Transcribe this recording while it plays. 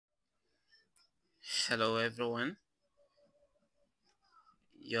Hello everyone,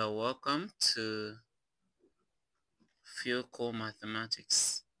 you're welcome to Field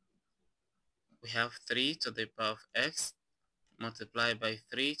Mathematics. We have 3 to the power of x multiplied by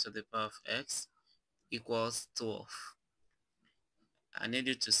 3 to the power of x equals 12. I need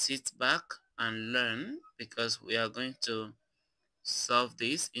you to sit back and learn because we are going to solve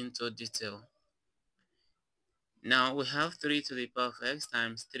this into detail. Now we have 3 to the power of x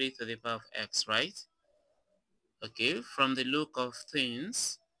times 3 to the power of x, right? Okay, from the look of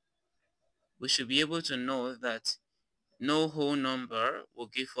things, we should be able to know that no whole number will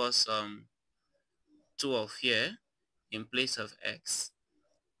give us 12 here in place of x.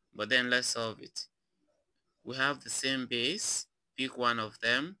 But then let's solve it. We have the same base, pick one of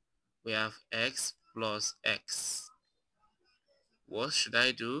them. We have x plus x. What should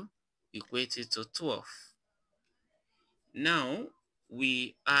I do? Equate it to 12. Now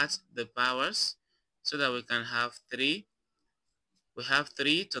we add the powers so that we can have 3. We have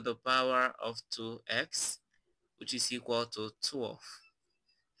 3 to the power of 2x, which is equal to 12.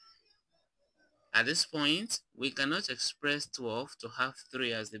 At this point, we cannot express 12 to have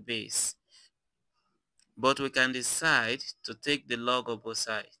 3 as the base, but we can decide to take the log of both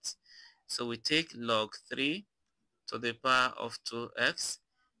sides. So we take log 3 to the power of 2x,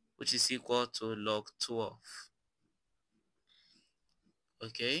 which is equal to log 12.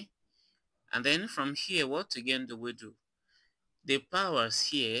 Okay? And then from here, what again do we do? The powers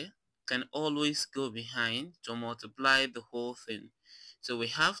here can always go behind to multiply the whole thing. So we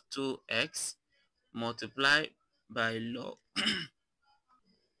have 2x multiplied by log.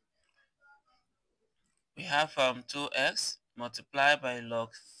 We have 2x multiplied by log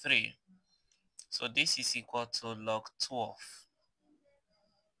 3. So this is equal to log 12.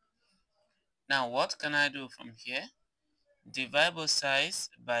 Now what can I do from here? Divide both sides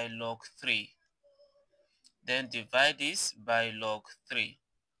by log 3. Then divide this by log 3.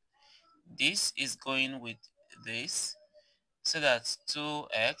 This is going with this, so that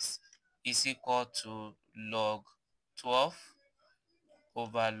 2x is equal to log 12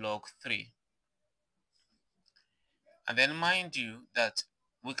 over log 3. And then mind you that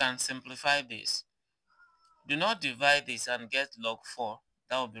we can simplify this. Do not divide this and get log 4.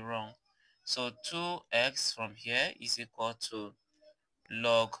 That would be wrong. So 2x from here is equal to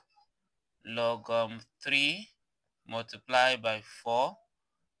log 3 multiplied by 4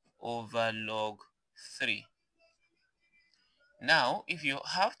 over log 3. Now, if you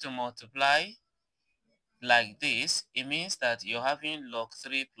have to multiply like this, it means that you're having log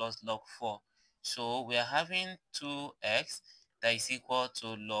 3 plus log 4. So we are having 2x that is equal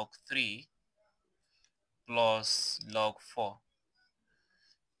to log 3 plus log 4.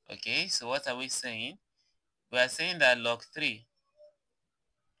 Okay, so what are we saying? We are saying that log 3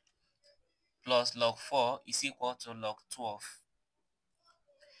 plus log 4 is equal to log 12.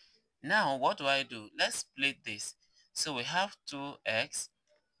 Now, what do? Let's split this. So we have 2x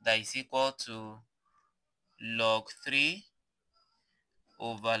that is equal to log 3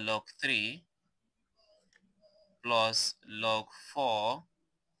 over log 3 plus log 4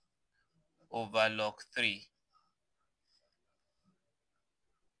 over log 3.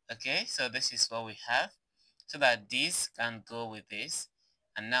 Okay, so this is what we have. So that this can go with this.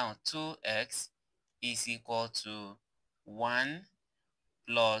 And now 2x is equal to 1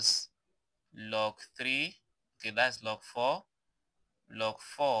 plus log 3. Okay, that's log 4. Log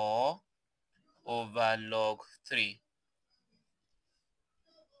 4 over log 3.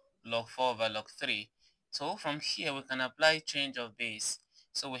 Log 4 over log 3. So from here we can apply change of base.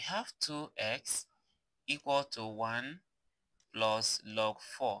 So we have 2x equal to 1 plus log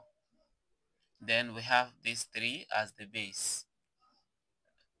 4. Then we have this 3 as the base.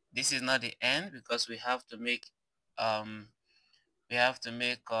 This is not the end because we have to make 2x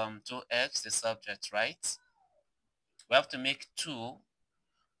the subject, right? We have to make 2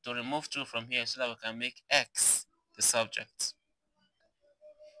 to remove 2 from here so that we can make x the subject.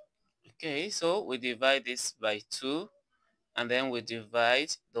 Okay, so we divide this by 2 and then we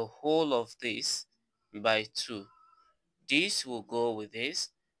divide the whole of this by 2. This will go with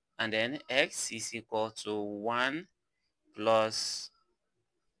this, and then x is equal to 1 plus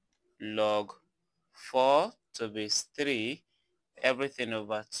log 4 to base 3, everything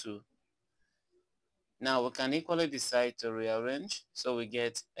over 2. Now we can equally decide to rearrange, so we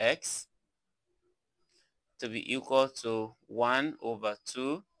get x to be equal to 1 over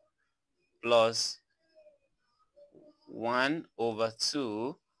 2 plus 1 over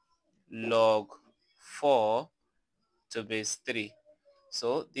 2 log 4 to base 3.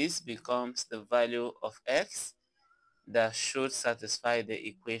 So this becomes the value of x that should satisfy the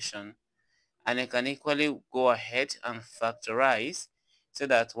equation. And you can equally go ahead and factorize so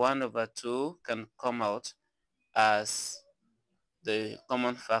that 1 over 2 can come out as the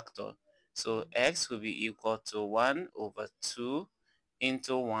common factor. So x will be equal to 1 over 2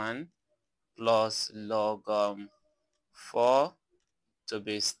 into 1 plus log 4 to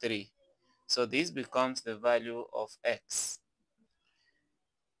base 3. So this becomes the value of x.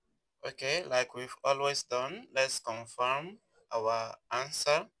 Okay, like we've always done, let's confirm our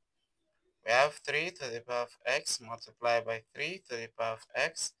answer. We have 3 to the power of x multiplied by 3 to the power of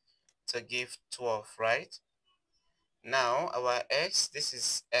x to give 12, right? Now our x, this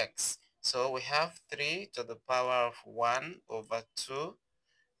is x. So we have 3 to the power of 1 over 2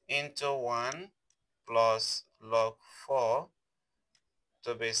 into 1 plus log 4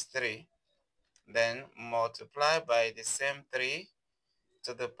 to base 3. Then multiply by the same 3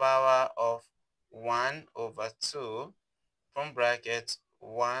 to the power of 1 over 2 from bracket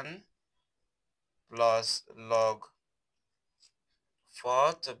 1 plus log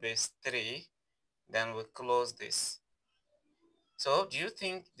 4 to base 3. Then we close this. So do you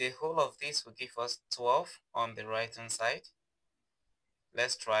think the whole of this will give us 12 on the right hand side?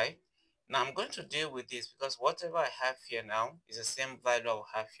 Let's try. Now I'm going to deal with this because whatever I have here now is the same value I will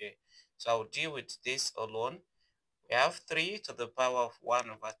have here. So I will deal with this alone. We have 3 to the power of 1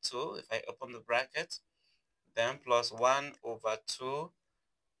 over 2 if I open the bracket, then plus 1 over 2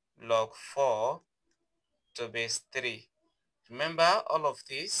 log 4 to base 3. Remember, all of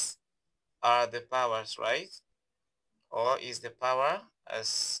these are the powers, right? Or is the power,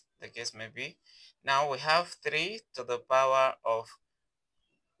 as the case may be. Now we have 3 to the power of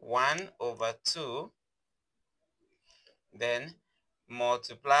 1 over 2, then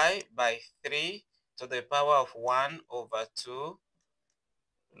multiply by 3 to the power of 1 over 2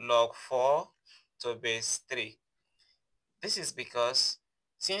 log 4 to base 3. This is because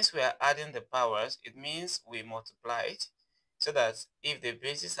since we are adding the powers, it means we multiply it, so that if the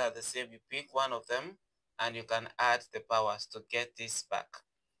bases are the same, you pick one of them and you can add the powers to get this back.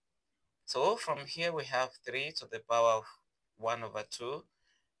 So from here we have 3 to the power of 1 over 2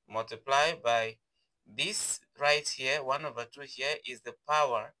 multiplied by this right here, 1 over 2 here is the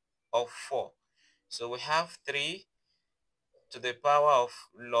power of 4. So we have 3 to the power of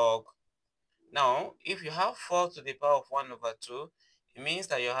log. Now, if you have 4 to the power of 1 over 2, it means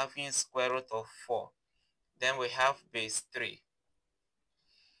that you're having square root of 4. Then we have base 3.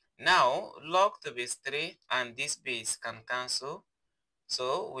 Now, log to base 3 and this base can cancel.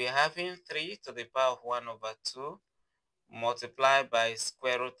 So we are having 3 to the power of 1 over 2 multiplied by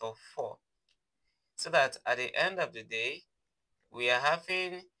square root of 4. So that at the end of the day, we are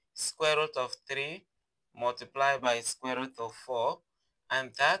having square root of 3 multiplied by square root of 4,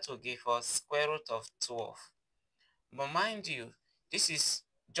 and that will give us square root of 12. But mind you, this is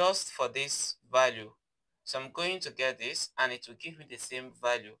just for this value. So I'm going to get this and it will give me the same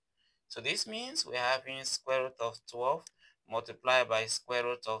value. So this means we're having square root of 12 multiplied by square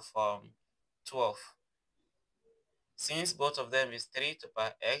root of 12. Since both of them is 3 to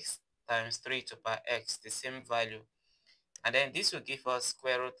power x times 3 to power x, the same value. And then this will give us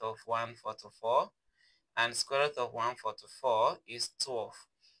square root of 144. And square root of 144 is 12.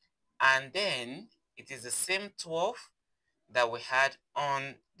 And then it is the same 12 that we had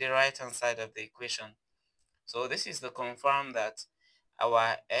on the right hand side of the equation. So this is to confirm that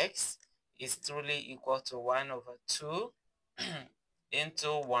our x is truly equal to 1 over 2 into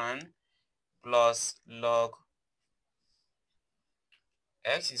 1 plus log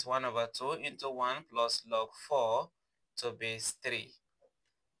x is 1 over 2 into 1 plus log 4 to base 3.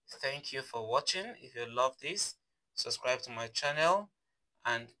 Thank you for watching. If you love this, subscribe to my channel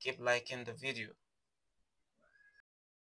and keep liking the video.